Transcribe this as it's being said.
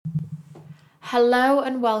Hello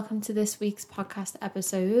and welcome to this week's podcast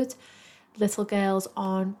episode. Little girls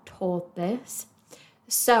aren't taught this.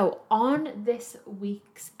 So on this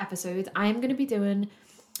week's episode, I'm going to be doing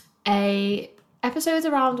a episode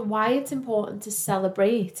around why it's important to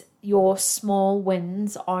celebrate your small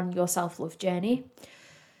wins on your self-love journey.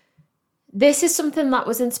 This is something that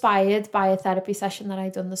was inspired by a therapy session that I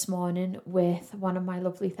done this morning with one of my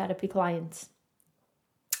lovely therapy clients.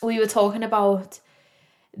 We were talking about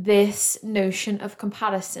this notion of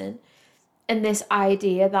comparison and this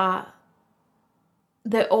idea that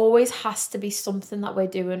there always has to be something that we're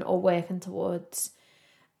doing or working towards.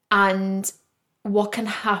 And what can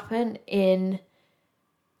happen in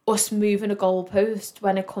us moving a goalpost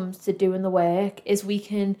when it comes to doing the work is we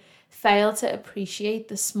can fail to appreciate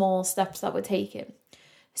the small steps that we're taking.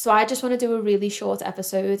 So I just want to do a really short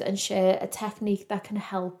episode and share a technique that can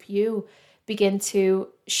help you begin to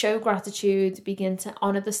show gratitude, begin to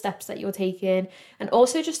honour the steps that you're taking, and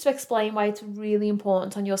also just to explain why it's really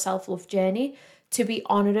important on your self-love journey to be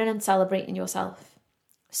honouring and celebrating yourself.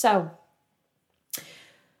 So,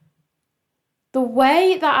 the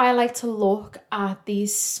way that I like to look at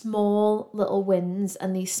these small little wins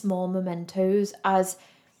and these small mementos, as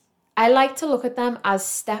I like to look at them as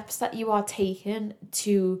steps that you are taking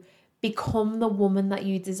to become the woman that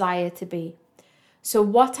you desire to be. So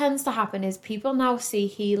what tends to happen is people now see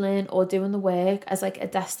healing or doing the work as like a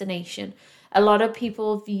destination. A lot of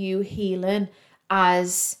people view healing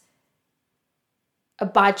as a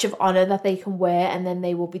badge of honor that they can wear and then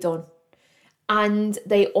they will be done. And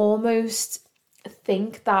they almost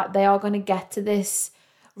think that they are going to get to this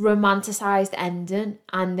romanticized ending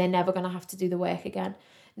and they're never going to have to do the work again.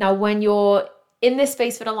 Now, when you're in this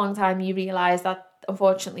space for a long time, you realize that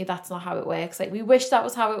unfortunately, that's not how it works. Like, we wish that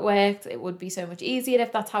was how it worked. It would be so much easier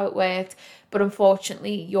if that's how it worked. But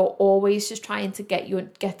unfortunately, you're always just trying to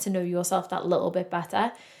get to know yourself that little bit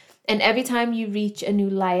better. And every time you reach a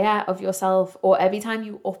new layer of yourself, or every time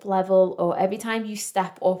you up level, or every time you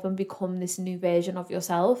step up and become this new version of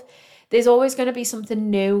yourself, there's always going to be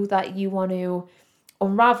something new that you want to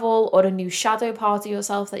unravel, or a new shadow part of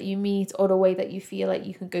yourself that you meet, or a way that you feel like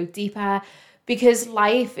you can go deeper. Because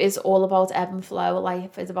life is all about ebb and flow.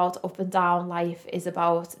 Life is about up and down. Life is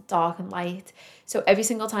about dark and light. So every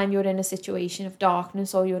single time you're in a situation of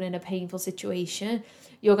darkness or you're in a painful situation,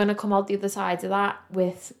 you're going to come out the other side of that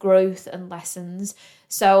with growth and lessons.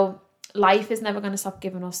 So life is never going to stop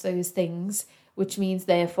giving us those things, which means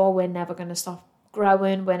therefore we're never going to stop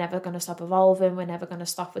growing. We're never going to stop evolving. We're never going to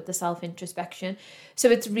stop with the self-introspection.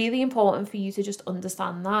 So it's really important for you to just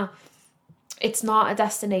understand that it's not a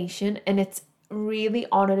destination, and it's really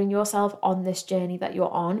honouring yourself on this journey that you're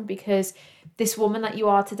on, because this woman that you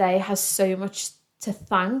are today has so much to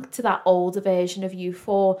thank to that older version of you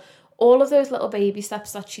for all of those little baby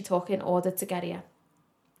steps that she took in order to get here.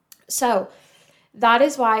 So that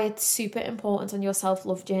is why it's super important on your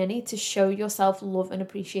self-love journey to show yourself love and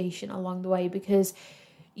appreciation along the way, because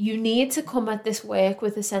you need to come at this work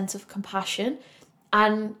with a sense of compassion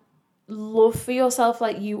and love for yourself,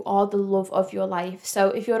 like you are the love of your life. So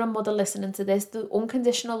if you're a mother listening to this, the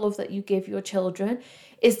unconditional love that you give your children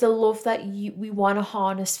is the love that we want to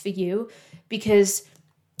harness for you, because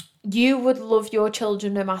you would love your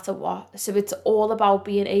children no matter what. So it's all about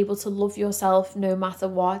being able to love yourself no matter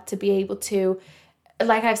what, to be able to,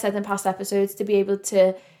 like I've said in past episodes, to be able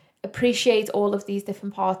to appreciate all of these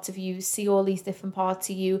different parts of you, see all these different parts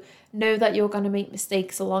of you, know that you're going to make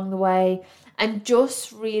mistakes along the way, and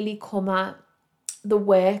just really come at the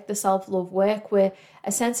work, the self-love work, with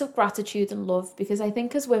a sense of gratitude and love. Because I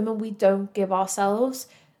think as women, we don't give ourselves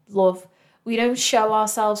love. We don't show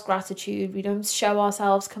ourselves gratitude. We don't show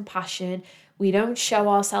ourselves compassion. We don't show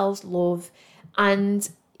ourselves love. And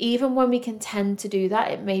even when we can tend to do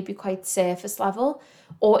that, it may be quite surface level.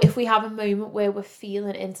 Or if we have a moment where we're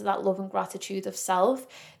feeling into that love and gratitude of self,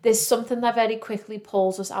 there's something that very quickly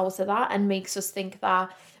pulls us out of that and makes us think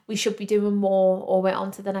that we should be doing more, or we're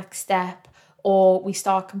on to the next step, or we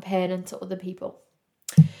start comparing to other people.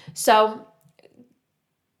 So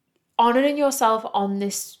honouring yourself on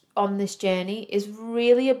this journey is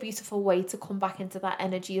really a beautiful way to come back into that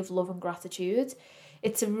energy of love and gratitude.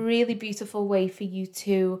 It's a really beautiful way for you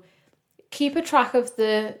to keep a track of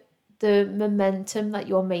the momentum that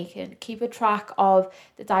you're making, keep a track of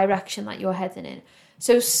the direction that you're heading in.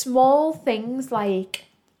 So small things like,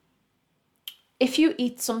 if you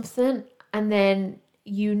eat something and then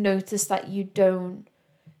you notice that you don't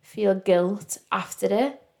feel guilt after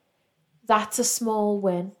it, that's a small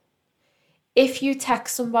win. If you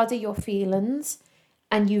text somebody your feelings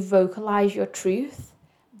and you vocalize your truth,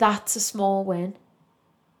 that's a small win.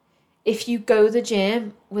 If you go to the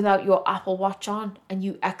gym without your Apple Watch on and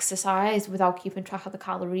you exercise without keeping track of the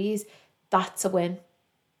calories, that's a win.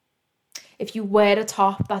 If you wear a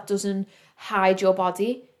top that doesn't hide your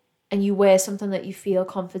body and you wear something that you feel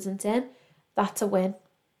confident in, that's a win.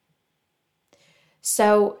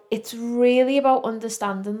 So it's really about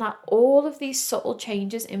understanding that all of these subtle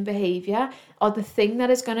changes in behavior are the thing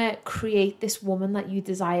that is going to create this woman that you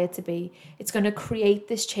desire to be. It's going to create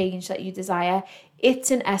this change that you desire.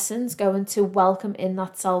 It's in essence going to welcome in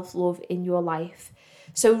that self-love in your life.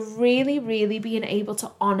 So really, really being able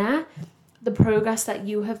to honor the progress that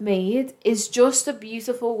you have made is just a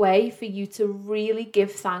beautiful way for you to really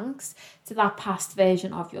give thanks to that past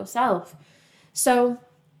version of yourself. So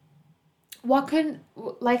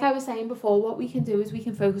like I was saying before, what we can do is we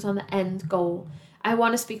can focus on the end goal. I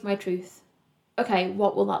want to speak my truth. Okay,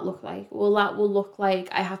 what will that look like? Well, that will look like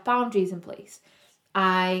I have boundaries in place.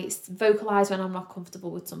 I vocalize when I'm not comfortable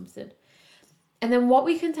with something. And then what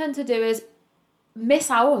we can tend to do is miss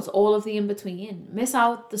out all of the in-between, miss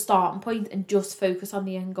out the starting point and just focus on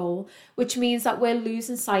the end goal, which means that we're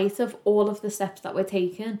losing sight of all of the steps that we're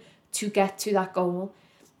taking to get to that goal.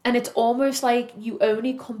 And it's almost like you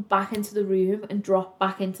only come back into the room and drop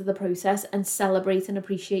back into the process and celebrate and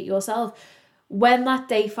appreciate yourself when that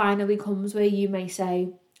day finally comes where you may say,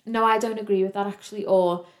 no, I don't agree with that actually,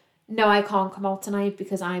 or no, I can't come out tonight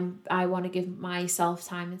because I want to give myself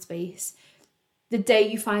time and space. The day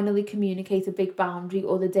you finally communicate a big boundary,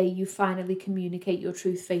 or the day you finally communicate your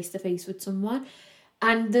truth face to face with someone.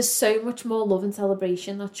 And there's so much more love and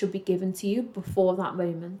celebration that should be given to you before that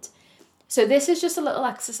moment. So this is just a little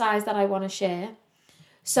exercise that I want to share.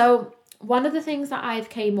 So one of the things that I've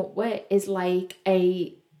came up with is like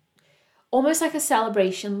almost like a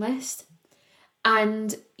celebration list.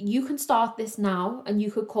 And you can start this now, and you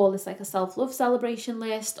could call this like a self-love celebration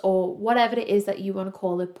list, or whatever it is that you want to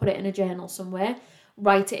call it. Put it in a journal somewhere,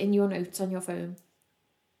 write it in your notes on your phone,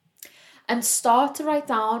 and start to write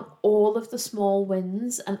down all of the small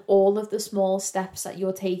wins and all of the small steps that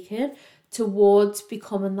you're taking towards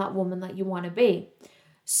becoming that woman that you want to be.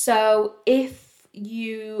 So if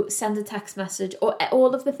you send a text message, or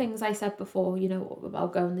all of the things I said before,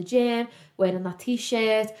 about going to the gym, wearing that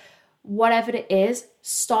t-shirt, whatever it is,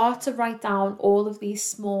 start to write down all of these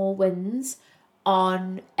small wins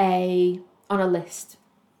on a list.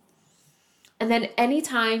 And then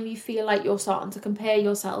anytime you feel like you're starting to compare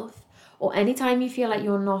yourself, or anytime you feel like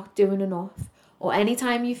you're not doing enough, or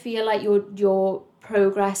anytime you feel like your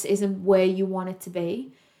progress isn't where you want it to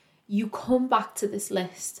be, you come back to this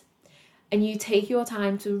list and you take your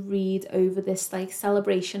time to read over this like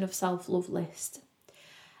celebration of self-love list.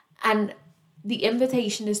 And the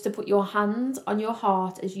invitation is to put your hand on your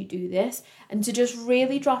heart as you do this, and to just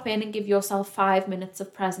really drop in and give yourself 5 minutes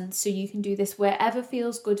of presence, so you can do this wherever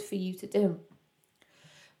feels good for you to do.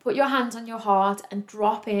 Put your hands on your heart and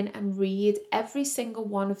drop in and read every single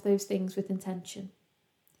one of those things with intention.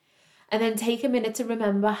 And then take a minute to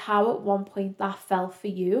remember how at one point that felt for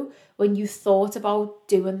you when you thought about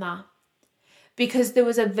doing that. Because there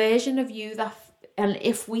was a version of you that, and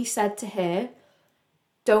if we said to her,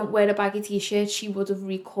 don't wear a baggy t-shirt, she would have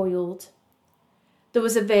recoiled. There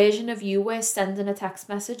was a version of you where sending a text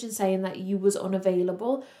message and saying that you was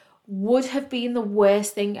unavailable would have been the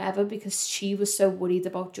worst thing ever, because she was so worried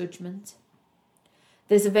about judgment.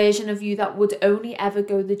 There's a version of you that would only ever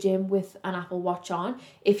go to the gym with an Apple Watch on.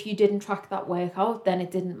 If you didn't track that workout, then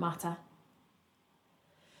it didn't matter.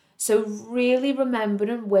 So really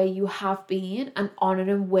remembering where you have been and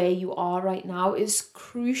honouring where you are right now is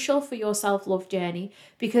crucial for your self-love journey,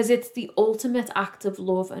 because it's the ultimate act of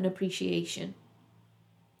love and appreciation.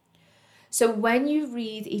 So when you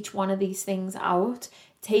read each one of these things out,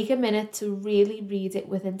 take a minute to really read it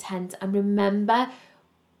with intent and remember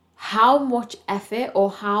how much effort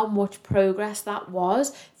or how much progress that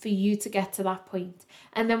was for you to get to that point.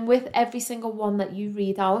 And then with every single one that you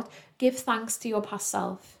read out, give thanks to your past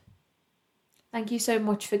self. Thank you so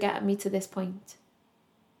much for getting me to this point.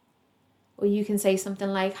 Or you can say something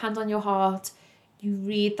like, hand on your heart, you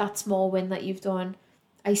read that small win that you've done.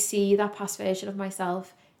 I see that past version of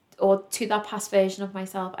myself. Or to that past version of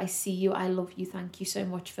myself, I see you, I love you, thank you so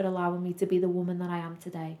much for allowing me to be the woman that I am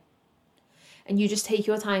today. And you just take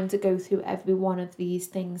your time to go through every one of these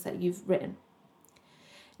things that you've written.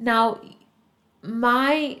 Now,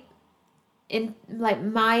 my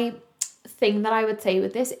thing that I would say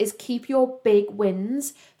with this is keep your big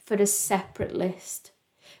wins for a separate list,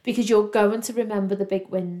 because you're going to remember the big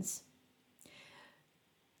wins.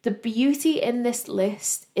 The beauty in this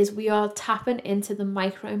list is we are tapping into the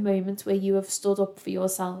micro moments where you have stood up for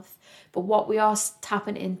yourself. But what we are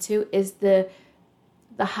tapping into is the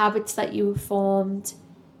the habits that you have formed,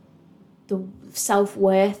 the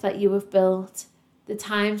self-worth that you have built, the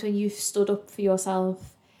times when you've stood up for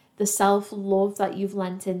yourself, the self-love that you've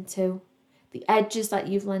lent into, the edges that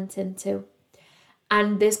you've lent into.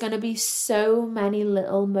 And there's going to be so many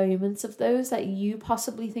little moments of those that you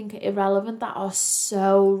possibly think are irrelevant that are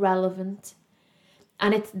so relevant.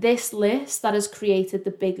 And it's this list that has created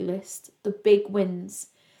the big list, the big wins.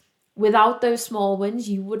 Without those small wins,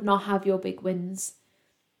 you would not have your big wins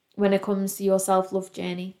when it comes to your self-love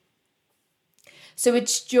journey. So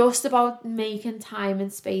it's just about making time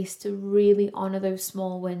and space to really honour those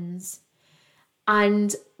small wins.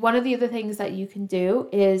 And one of the other things that you can do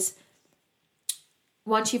is,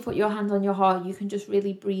 once you put your hand on your heart, you can just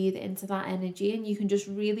really breathe into that energy, and you can just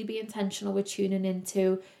really be intentional with tuning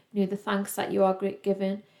into, the thanks that you are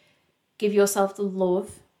given. Give yourself the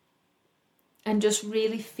love, and just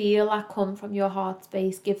really feel that come from your heart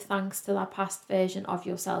space. Give thanks to that past version of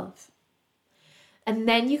yourself. And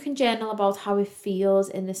then you can journal about how it feels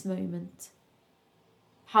in this moment.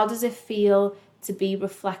 How does it feel to be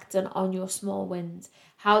reflecting on your small wins?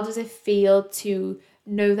 How does it feel to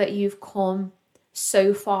know that you've come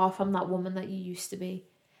so far from that woman that you used to be?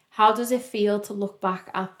 How does it feel to look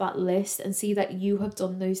back at that list and see that you have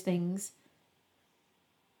done those things?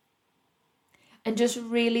 And just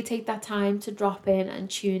really take that time to drop in and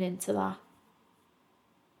tune into that.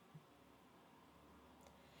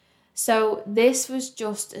 So this was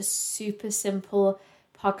just a super simple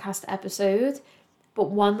podcast episode, but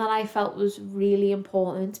one that I felt was really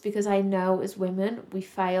important, because I know as women, we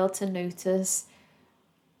fail to notice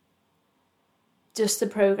just the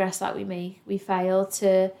progress that we make. We fail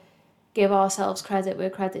to give ourselves credit where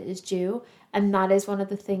credit is due. And that is one of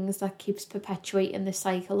the things that keeps perpetuating this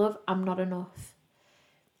cycle of, I'm not enough.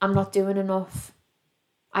 I'm not doing enough.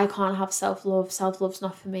 I can't have self-love. Self-love's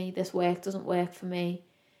not for me. This work doesn't work for me.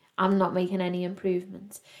 I'm not making any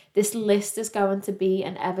improvements. This list is going to be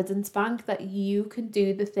an evidence bank that you can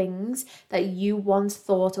do the things that you once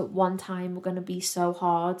thought at one time were going to be so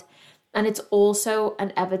hard. And it's also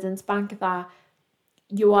an evidence bank that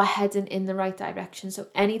you are heading in the right direction. So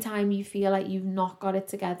anytime you feel like you've not got it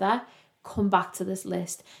together, come back to this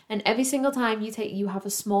list. And every single time you have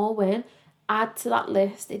a small win, add to that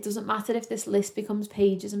list. It doesn't matter if this list becomes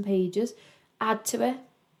pages and pages, add to it.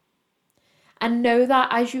 And know that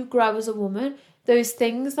as you grow as a woman, those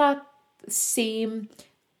things that seem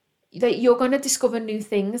that you're going to discover new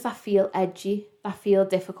things that feel edgy, that feel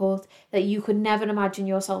difficult, that you could never imagine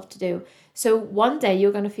yourself to do. So one day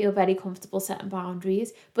you're going to feel very comfortable setting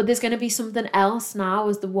boundaries, but there's going to be something else now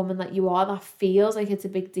as the woman that you are that feels like it's a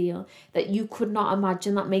big deal, that you could not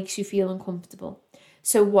imagine, that makes you feel uncomfortable.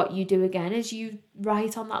 So what you do again is you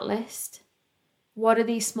write on that list, what are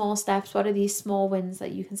these small steps? What are these small wins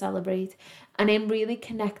that you can celebrate? And in really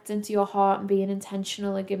connecting to your heart and being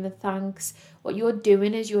intentional and giving thanks, what you're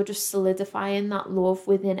doing is you're just solidifying that love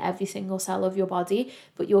within every single cell of your body,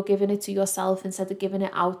 but you're giving it to yourself instead of giving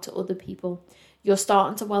it out to other people. You're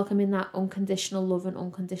starting to welcome in that unconditional love and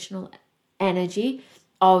unconditional energy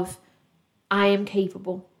of, I am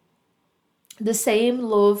capable. The same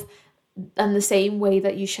love and the same way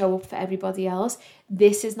that you show up for everybody else,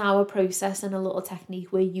 this is now a process and a little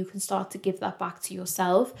technique where you can start to give that back to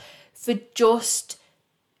yourself for just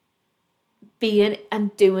being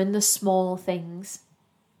and doing the small things.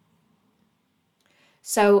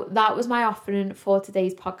 So that was my offering for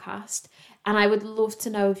today's podcast. And I would love to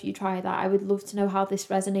know if you try that. I would love to know how this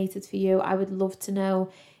resonated for you. I would love to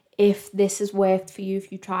know if this has worked for you,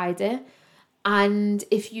 if you tried it. And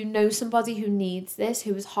if you know somebody who needs this,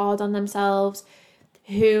 who is hard on themselves,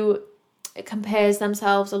 who compares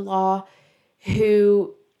themselves a lot,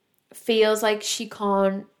 who feels like she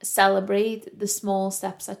can't celebrate the small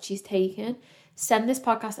steps that she's taken, send this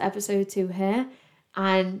podcast episode to her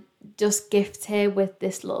and just gift her with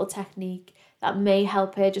this little technique that may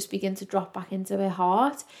help her just begin to drop back into her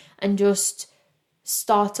heart and just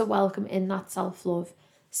start to welcome in that self-love.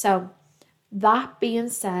 So that being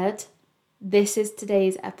said, this is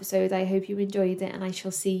today's episode. I hope you enjoyed it, and I shall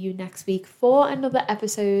see you next week for another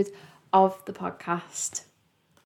episode of the podcast.